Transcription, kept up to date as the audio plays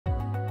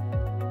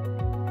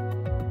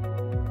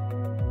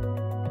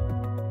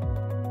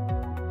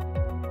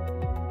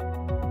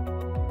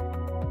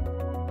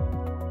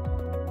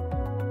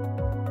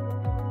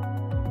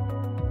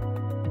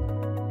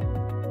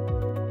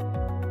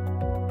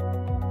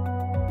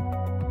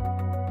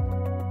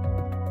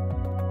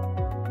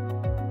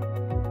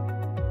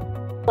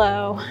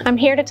Hello, I'm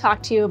here to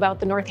talk to you about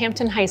the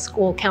Northampton High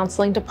School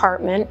Counseling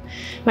Department.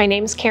 My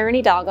name is Karen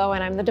Hidalgo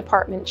and I'm the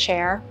department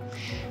chair.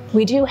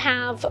 We do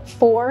have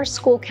 4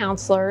 school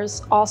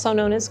counselors, also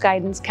known as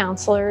guidance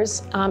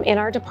counselors, in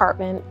our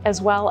department, as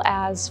well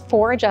as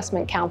 4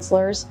 adjustment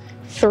counselors,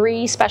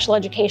 3 special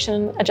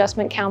education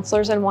adjustment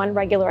counselors, and 1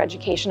 regular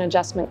education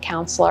adjustment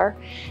counselor.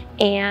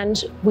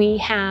 And we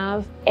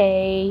have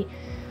a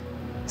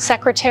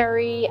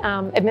secretary,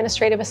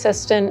 administrative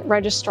assistant,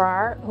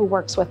 registrar who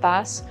works with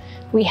us.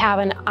 We have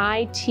an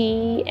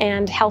IT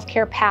and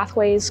healthcare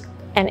pathways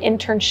and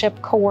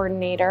internship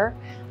coordinator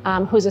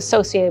who's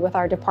associated with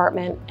our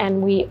department,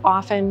 and we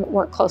often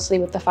work closely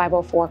with the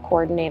 504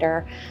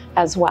 coordinator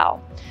as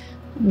well.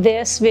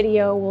 This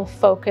video will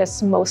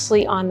focus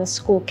mostly on the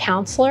school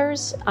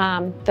counselors,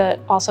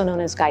 also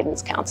known as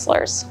guidance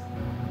counselors.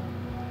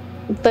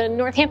 The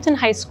Northampton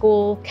High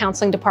School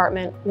Counseling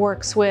Department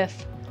works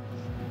with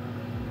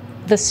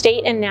the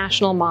state and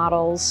national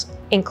models,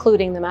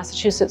 including the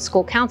Massachusetts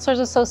School Counselors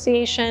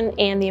Association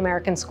and the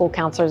American School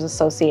Counselors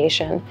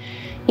Association.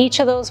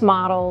 Each of those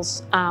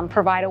models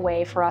provide a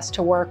way for us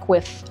to work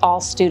with all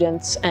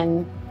students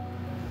and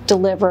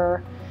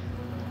deliver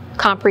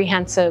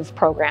comprehensive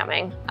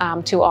programming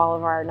to all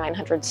of our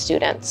 900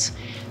 students.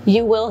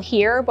 You will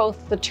hear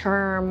both the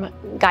term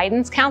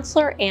guidance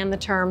counselor and the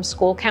term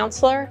school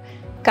counselor.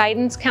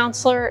 Guidance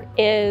counselor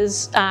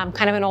is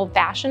kind of an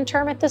old-fashioned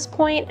term at this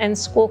point, and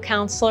school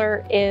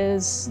counselor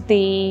is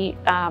the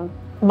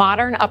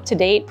modern,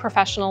 up-to-date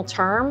professional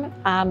term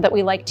that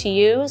we like to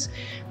use.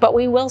 But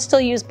we will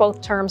still use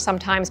both terms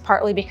sometimes,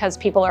 partly because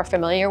people are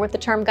familiar with the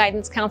term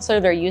guidance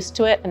counselor, they're used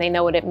to it and they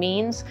know what it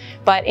means.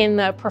 But in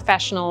the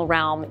professional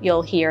realm,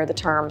 you'll hear the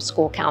term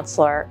school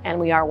counselor, and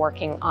we are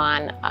working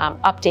on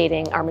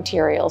updating our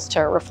materials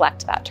to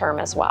reflect that term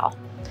as well.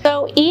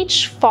 So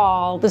each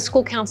fall, the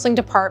school counseling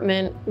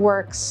department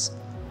works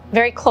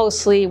very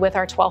closely with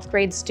our 12th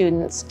grade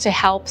students to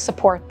help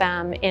support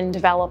them in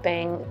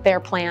developing their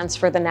plans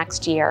for the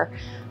next year.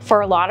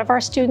 For a lot of our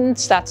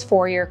students, that's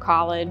 4-year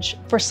college.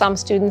 For some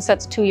students,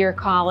 that's 2-year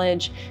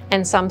college.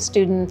 And some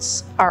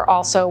students are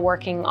also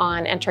working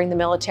on entering the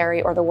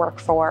military or the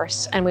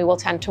workforce, and we will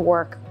tend to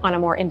work on a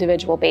more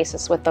individual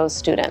basis with those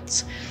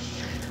students.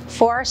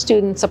 For our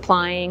students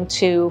applying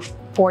to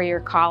 4-year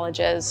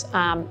colleges,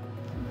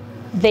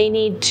 they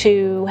need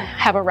to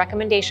have a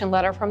recommendation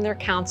letter from their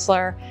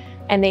counselor,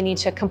 and they need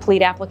to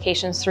complete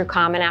applications through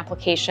Common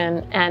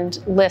Application and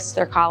list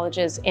their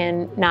colleges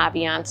in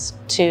Naviance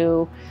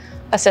to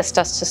assist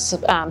us to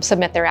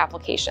submit their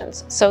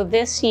applications. So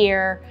this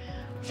year,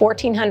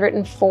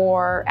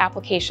 1,404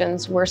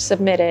 applications were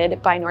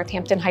submitted by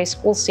Northampton High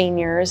School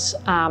seniors,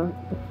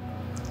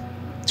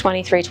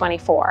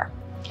 23-24.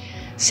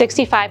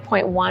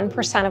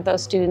 65.1% of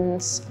those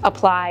students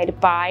applied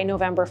by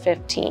November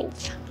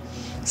 15th.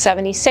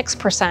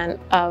 76%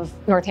 of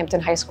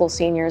Northampton High School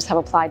seniors have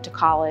applied to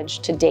college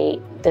to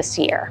date this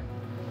year.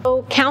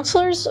 So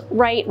counselors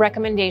write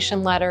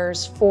recommendation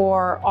letters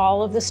for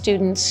all of the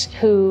students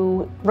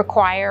who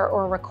require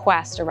or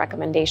request a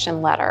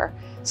recommendation letter.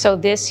 So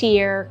this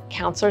year,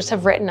 counselors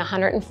have written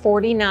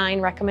 149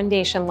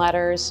 recommendation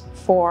letters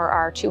for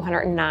our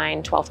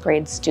 209 12th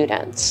grade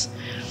students.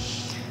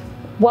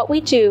 What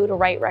we do to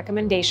write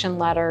recommendation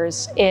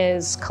letters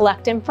is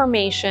collect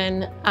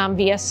information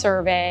via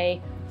survey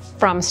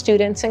from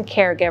students and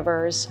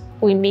caregivers.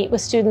 We meet with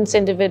students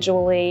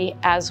individually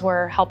as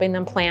we're helping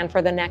them plan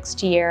for the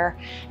next year,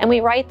 and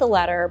we write the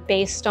letter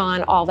based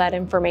on all that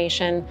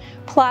information,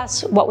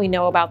 plus what we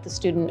know about the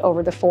student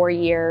over the 4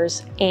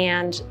 years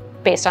and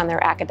based on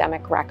their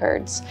academic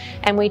records.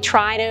 And we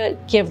try to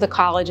give the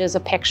colleges a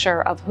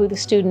picture of who the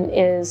student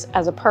is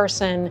as a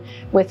person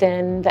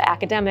within the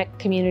academic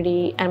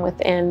community and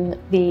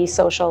within the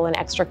social and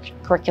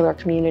extracurricular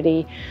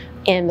community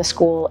in the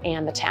school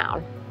and the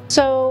town.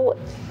 So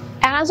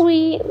as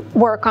we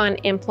work on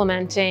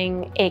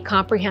implementing a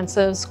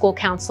comprehensive school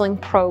counseling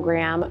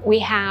program, we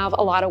have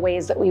a lot of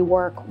ways that we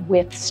work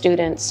with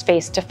students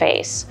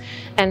face-to-face.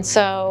 And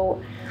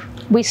so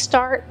we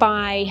start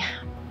by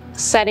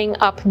setting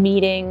up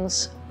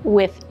meetings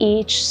with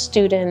each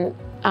student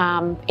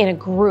in a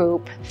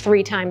group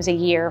 3 times a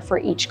year for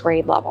each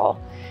grade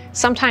level.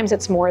 Sometimes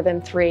it's more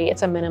than 3,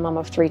 it's a minimum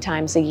of 3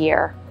 times a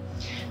year.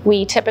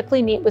 We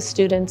typically meet with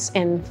students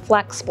in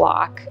flex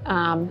block.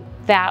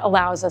 That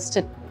allows us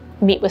to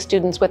meet with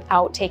students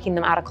without taking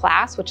them out of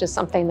class, which is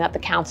something that the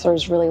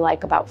counselors really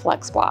like about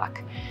flex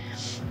block.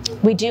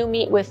 We do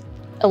meet with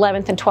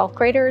 11th and 12th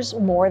graders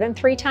more than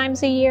 3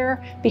 times a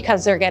year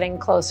because they're getting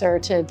closer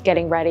to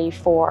getting ready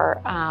for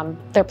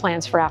their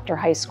plans for after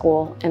high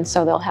school, and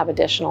so they'll have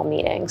additional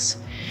meetings.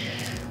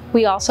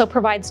 We also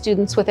provide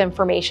students with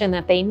information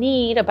that they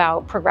need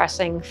about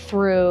progressing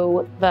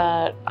through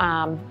the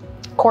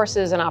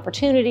courses and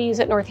opportunities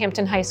at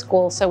Northampton High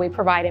School. So we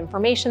provide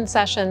information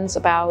sessions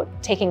about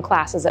taking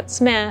classes at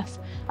Smith,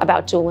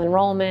 about dual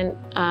enrollment,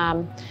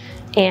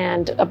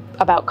 and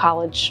about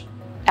college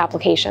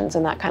applications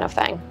and that kind of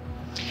thing.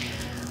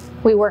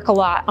 We work a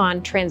lot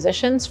on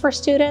transitions for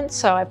students,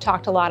 so I've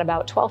talked a lot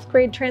about 12th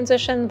grade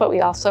transition, but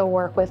we also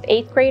work with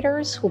 8th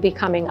graders who will be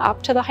coming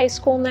up to the high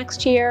school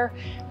next year.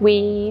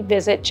 We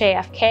visit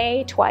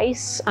JFK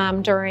twice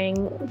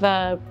during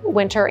the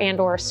winter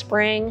and/or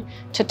spring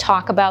to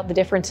talk about the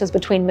differences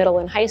between middle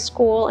and high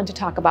school and to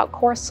talk about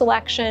course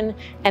selection,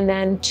 and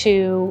then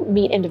to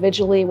meet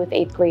individually with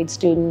 8th grade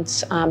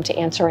students to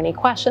answer any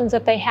questions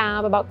that they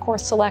have about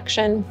course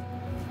selection.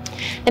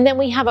 And then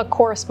we have a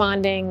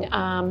corresponding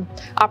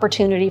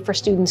opportunity for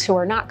students who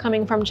are not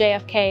coming from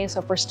JFK.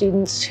 So for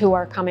students who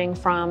are coming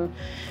from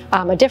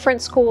a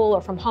different school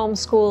or from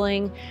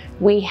homeschooling,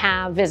 we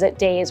have visit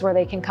days where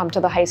they can come to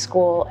the high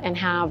school and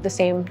have the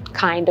same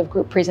kind of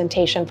group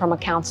presentation from a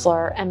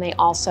counselor, and they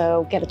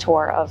also get a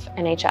tour of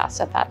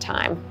NHS at that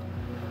time.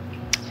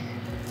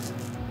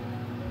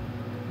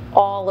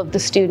 All of the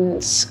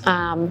students,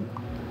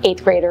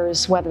 8th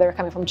graders, whether they're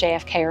coming from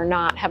JFK or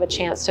not, have a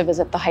chance to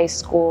visit the high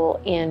school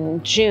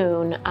in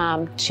June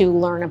to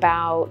learn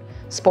about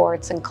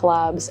sports and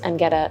clubs and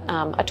get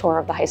a tour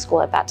of the high school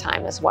at that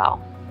time as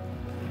well.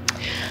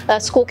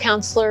 School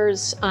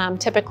counselors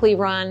typically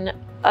run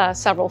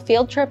several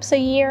field trips a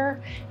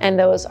year, and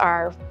those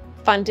are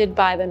funded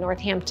by the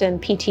Northampton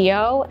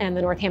PTO and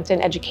the Northampton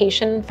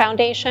Education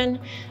Foundation.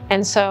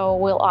 And so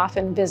we'll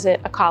often visit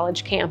a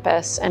college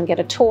campus and get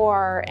a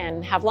tour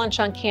and have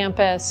lunch on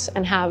campus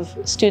and have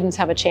students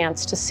have a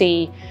chance to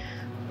see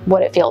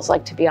what it feels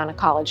like to be on a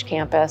college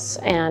campus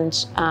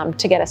and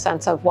to get a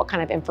sense of what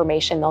kind of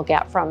information they'll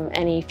get from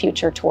any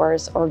future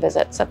tours or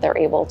visits that they're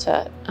able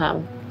to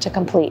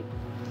complete.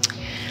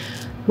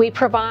 We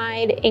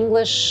provide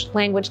English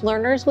language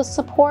learners with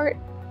support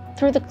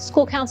through the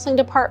school counseling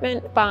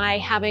department by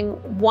having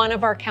one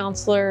of our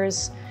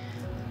counselors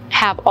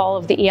have all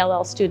of the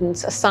ELL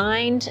students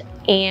assigned,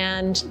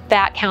 and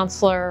that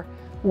counselor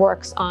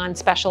works on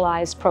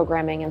specialized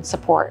programming and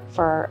support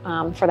for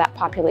that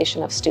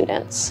population of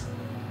students.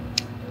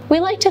 We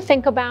like to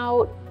think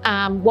about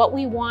what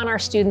we want our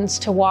students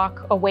to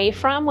walk away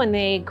from when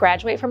they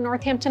graduate from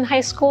Northampton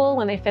High School,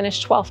 when they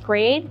finish 12th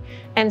grade.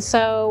 And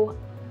so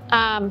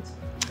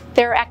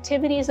there are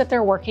activities that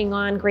they're working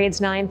on, grades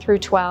 9 through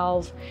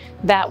 12,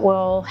 that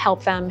will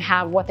help them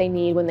have what they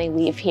need when they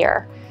leave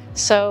here.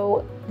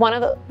 So one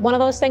of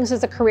those things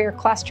is a career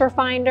cluster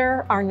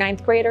finder. Our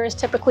 9th graders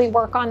typically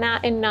work on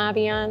that in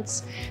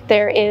Naviance.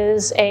 There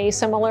is a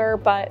similar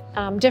but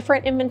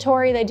different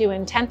inventory they do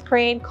in 10th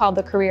grade called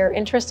the career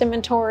interest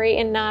inventory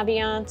in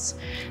Naviance.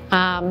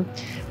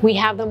 We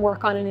have them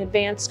work on an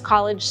advanced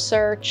college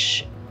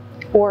search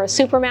or a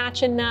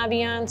supermatch in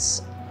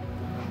Naviance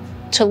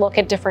to look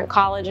at different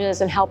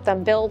colleges and help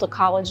them build a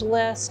college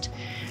list.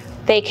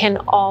 They can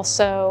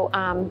also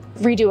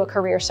redo a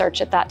career search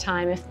at that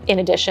time, if in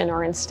addition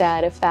or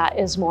instead, if that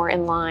is more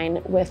in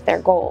line with their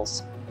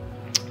goals.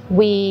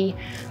 We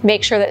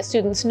make sure that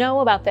students know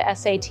about the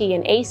SAT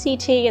and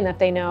ACT and that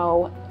they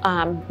know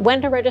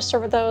when to register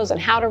for those and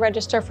how to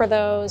register for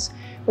those.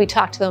 We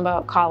talk to them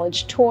about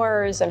college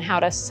tours and how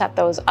to set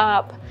those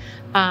up.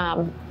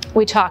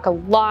 We talk a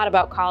lot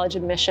about college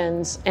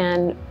admissions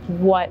and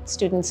what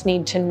students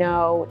need to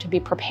know to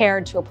be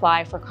prepared to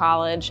apply for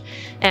college,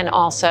 and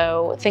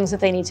also things that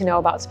they need to know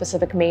about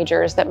specific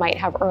majors that might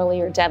have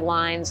earlier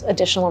deadlines,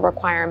 additional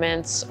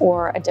requirements,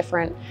 or a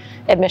different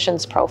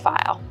admissions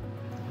profile.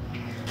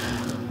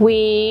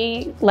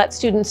 We let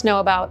students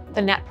know about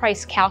the net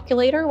price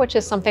calculator, which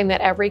is something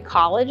that every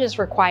college is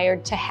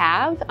required to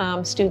have.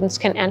 Students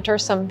can enter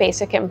some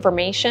basic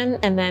information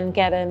and then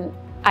get an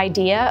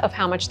idea of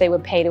how much they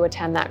would pay to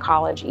attend that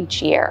college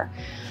each year.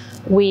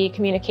 We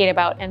communicate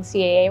about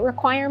NCAA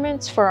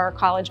requirements for our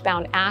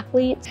college-bound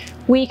athletes.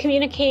 We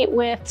communicate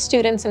with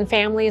students and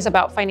families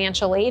about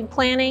financial aid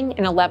planning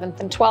in 11th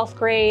and 12th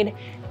grade,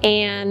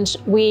 and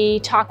we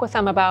talk with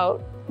them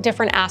about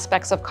different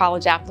aspects of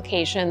college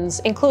applications,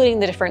 including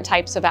the different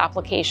types of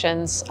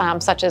applications,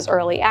 such as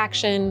early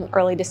action,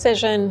 early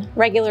decision,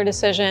 regular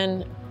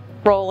decision,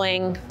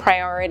 rolling,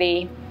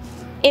 priority.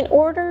 In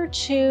order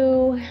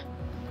to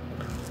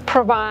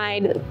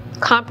provide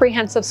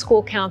comprehensive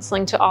school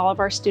counseling to all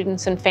of our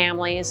students and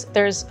families,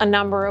 there's a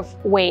number of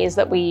ways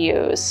that we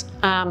use.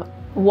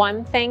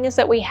 One thing is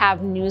that we have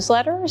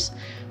newsletters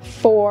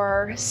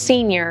for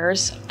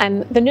seniors,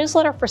 and the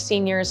newsletter for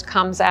seniors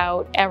comes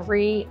out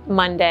every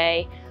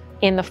Monday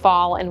in the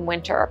fall and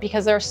winter,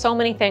 because there are so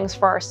many things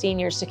for our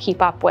seniors to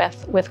keep up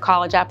with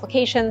college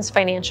applications,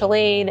 financial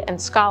aid, and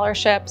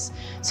scholarships.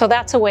 So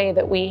that's a way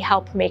that we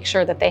help make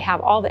sure that they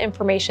have all the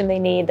information they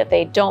need, that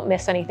they don't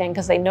miss anything,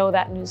 because they know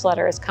that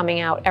newsletter is coming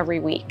out every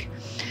week.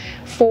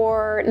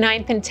 For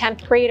 9th and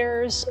 10th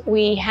graders,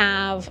 we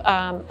have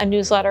a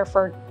newsletter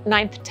for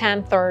 9th,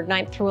 10th, or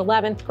 9th through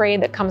 11th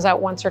grade that comes out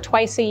once or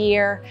twice a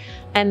year.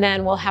 And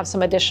then we'll have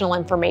some additional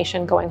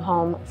information going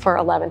home for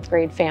 11th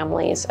grade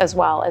families as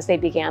well as they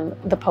begin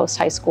the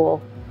post-high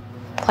school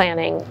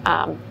planning,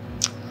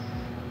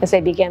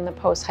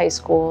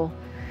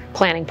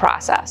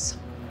 process.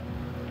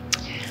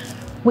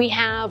 We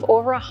have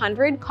over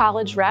 100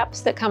 college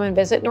reps that come and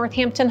visit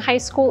Northampton High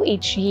School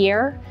each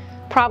year.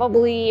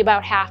 Probably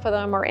about half of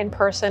them are in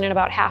person and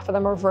about half of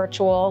them are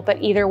virtual,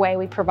 but either way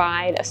we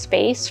provide a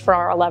space for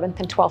our 11th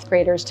and 12th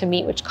graders to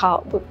meet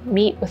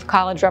with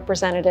college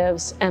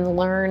representatives and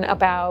learn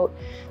about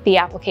the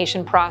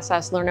application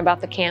process, learn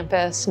about the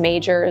campus,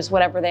 majors,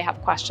 whatever they have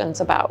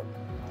questions about.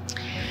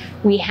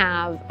 We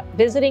have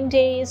visiting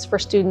days for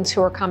students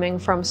who are coming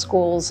from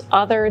schools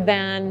other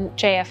than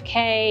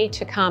JFK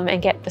to come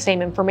and get the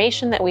same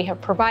information that we have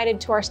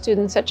provided to our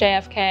students at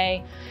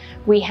JFK.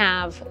 We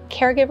have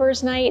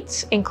caregivers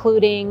nights,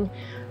 including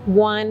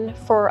one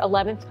for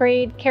 11th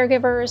grade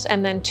caregivers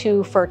and then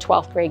two for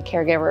 12th grade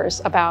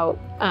caregivers about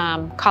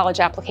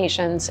college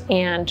applications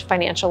and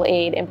financial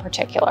aid in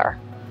particular.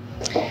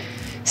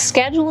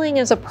 Scheduling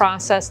is a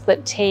process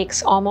that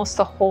takes almost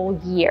the whole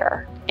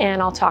year,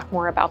 and I'll talk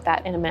more about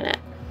that in a minute.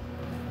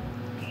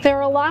 There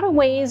are a lot of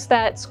ways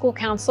that school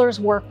counselors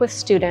work with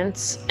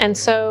students, and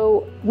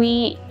so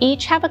we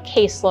each have a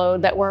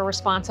caseload that we're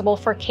responsible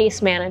for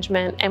case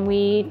management, and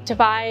we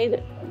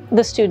divide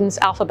the students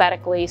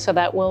alphabetically so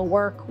that we'll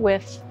work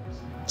with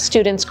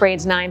students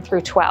grades 9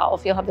 through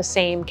 12. You'll have the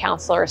same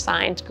counselor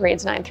assigned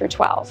grades 9 through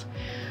 12.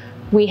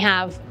 We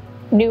have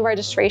new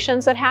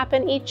registrations that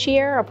happen each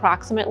year,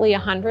 approximately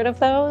 100 of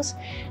those,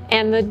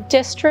 and the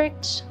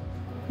district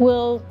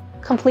will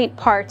complete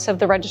parts of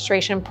the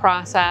registration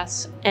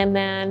process, and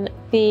then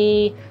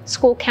the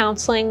school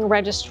counseling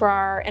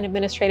registrar and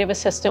administrative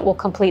assistant will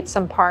complete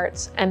some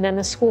parts, and then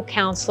the school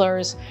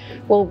counselors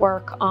will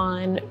work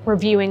on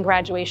reviewing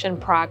graduation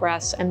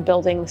progress and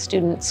building the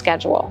student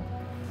schedule.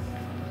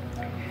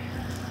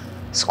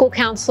 School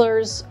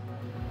counselors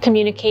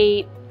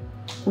communicate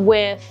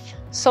with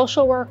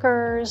social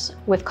workers,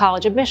 with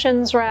college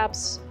admissions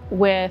reps,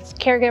 with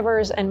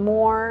caregivers and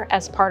more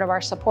as part of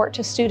our support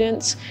to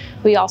students.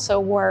 We also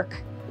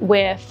work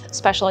with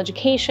special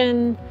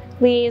education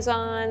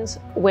liaisons,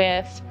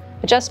 with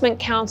adjustment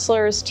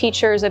counselors,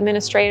 teachers,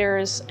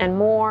 administrators, and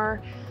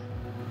more,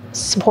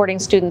 supporting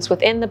students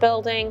within the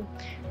building.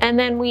 And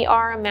then we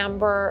are a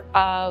member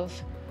of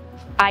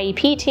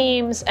IEP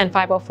teams and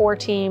 504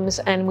 teams,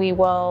 and we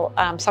will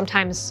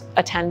sometimes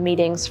attend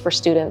meetings for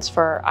students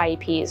for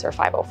IEPs or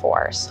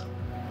 504s.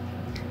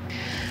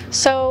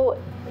 So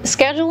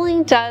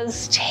scheduling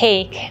does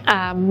take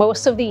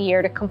most of the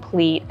year to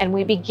complete, and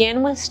we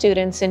begin with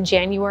students in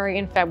January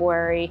and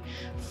February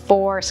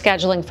for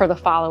scheduling for the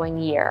following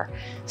year.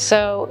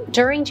 So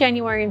during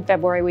January and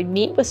February, we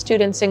meet with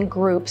students in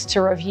groups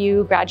to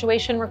review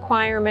graduation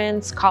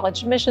requirements,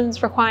 college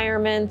admissions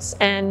requirements,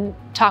 and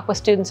talk with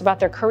students about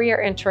their career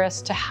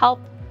interests to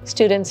help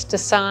students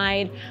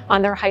decide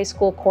on their high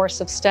school course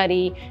of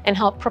study and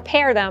help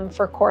prepare them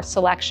for course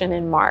selection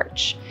in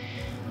March.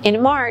 In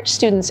March,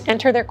 students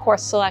enter their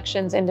course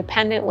selections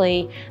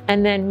independently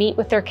and then meet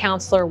with their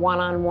counselor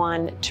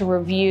one-on-one to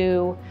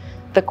review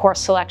the course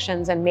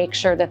selections and make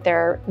sure that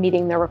they're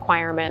meeting their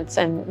requirements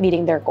and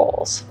meeting their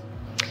goals.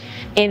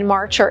 In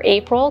March or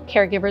April,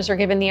 caregivers are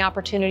given the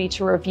opportunity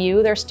to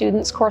review their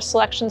students' course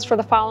selections for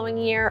the following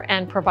year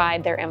and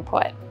provide their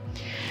input.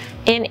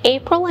 In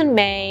April and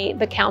May,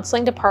 the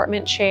counseling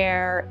department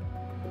chair,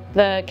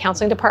 the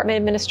counseling department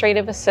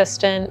administrative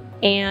assistant,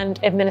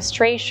 and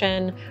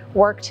administration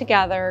work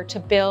together to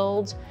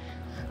build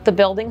the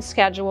building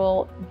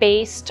schedule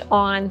based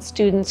on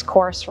students'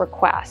 course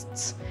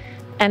requests.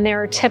 And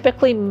there are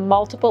typically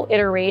multiple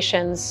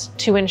iterations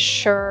to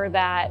ensure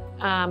that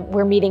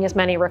we're meeting as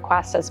many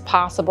requests as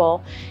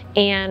possible.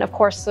 And of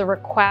course,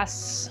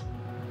 the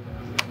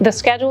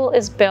schedule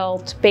is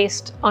built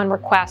based on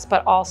requests,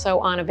 but also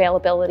on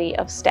availability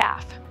of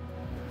staff.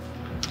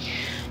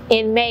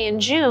 In May and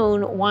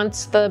June,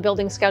 once the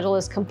building schedule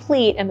is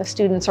complete and the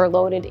students are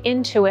loaded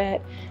into it,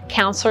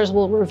 counselors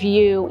will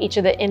review each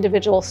of the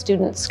individual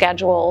student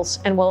schedules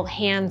and will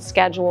hand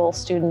schedule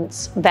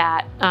students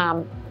that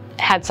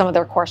had some of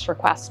their course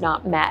requests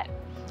not met.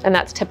 And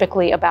that's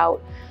typically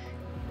about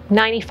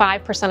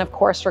 95% of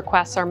course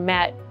requests are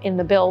met in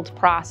the build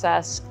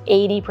process,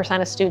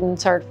 80% of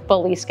students are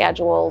fully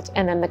scheduled,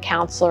 and then the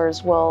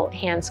counselors will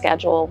hand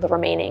schedule the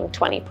remaining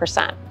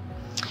 20%.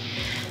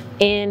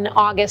 In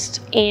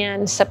August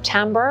and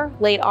September,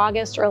 late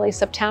August, early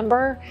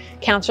September,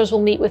 counselors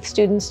will meet with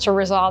students to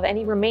resolve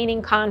any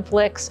remaining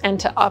conflicts and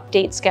to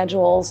update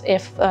schedules.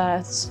 If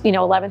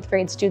 11th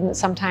grade students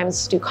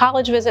sometimes do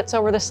college visits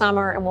over the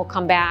summer and will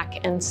come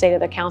back and say to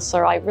the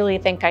counselor, I really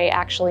think I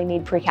actually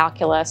need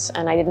pre-calculus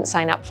and I didn't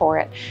sign up for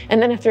it.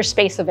 And then if there's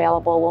space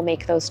available, we'll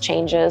make those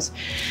changes.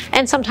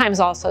 And sometimes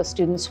also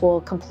students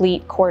will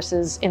complete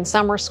courses in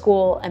summer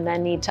school and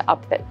then need to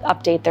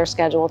update their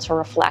schedule to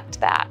reflect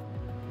that.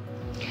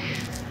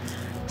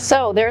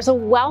 So there's a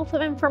wealth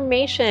of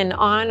information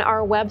on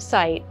our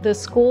website. The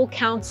school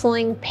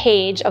counseling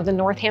page of the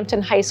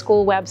Northampton High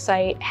School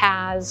website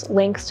has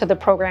links to the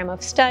program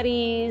of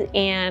study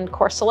and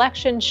course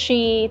selection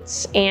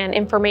sheets and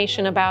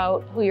information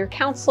about who your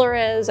counselor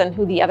is and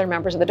who the other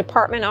members of the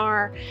department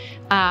are.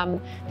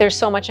 There's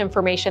so much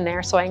information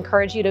there, so I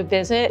encourage you to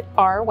visit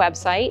our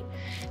website.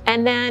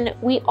 And then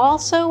we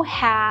also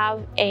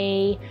have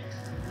a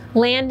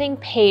landing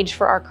page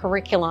for our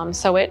curriculum.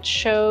 So it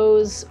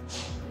shows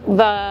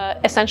the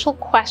essential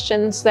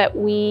questions that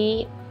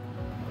we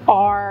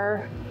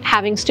are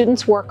having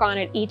students work on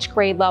at each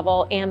grade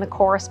level and the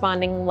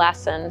corresponding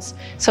lessons.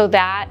 So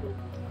that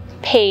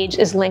page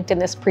is linked in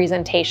this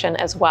presentation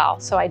as well.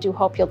 So I do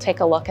hope you'll take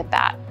a look at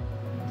that.